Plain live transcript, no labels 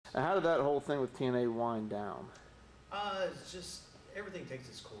How did that whole thing with TNA wind down? It's just everything takes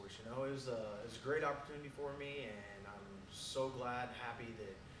its course. It was a great opportunity for me, and I'm so glad, happy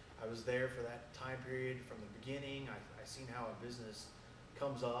that I was there for that time period from the beginning. I seen how a business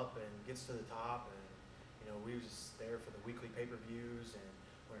comes up and gets to the top, and we was just there for the weekly pay-per-views, and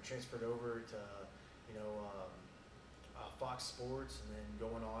when I transferred over to you know um, Fox Sports, and then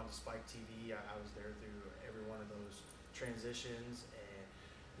going on to Spike TV, I was there through every one of those transitions,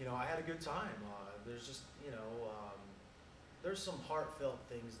 and I had a good time. There's just there's some heartfelt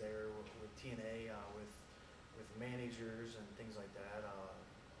things there with TNA, with managers and things like that.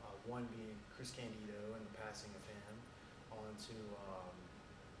 One being Chris Candido and the passing of him, on to uh,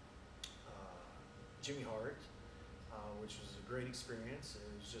 Jimmy Hart, which was a great experience.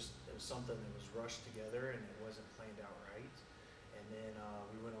 It was something that was rushed together and it wasn't planned out right. And then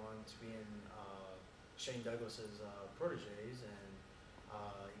we went on to being Shane Douglas's proteges, and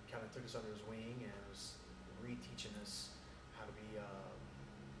he kind of took us under his wing and was reteaching us how to be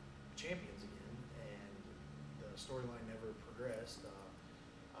champions again. And the storyline never progressed.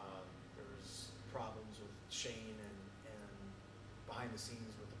 There was problems with Shane and behind the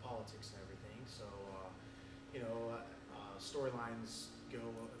scenes with the politics and everything. So storylines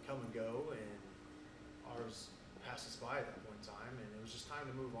come and go, and ours passed us by at that point in time, and it was just time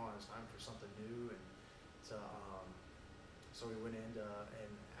to move on. It was time for something new, and to so we went in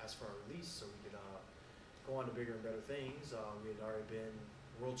and asked for our release so we could go on to bigger and better things. We had already been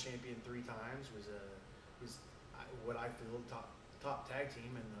world champion 3 times. Was what I feel top tag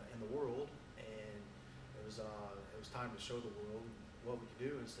team in the world, and it was time to show the world what we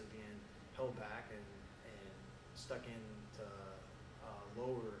could do instead of being held back and stuck into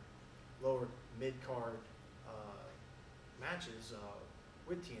lower mid card matches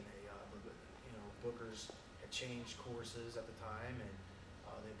with TNA. Bookers had changed courses at the time, and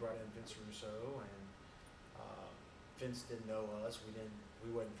they brought in Vince Russo, and Vince didn't know us.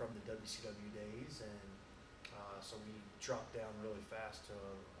 We wasn't from the WCW days, and so we dropped down really fast to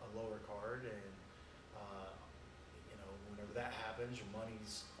a lower card, and uh, whenever that happens, your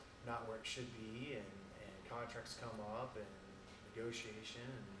money's not where it should be, and contracts come up and negotiation,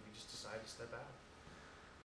 and we just decided to step out.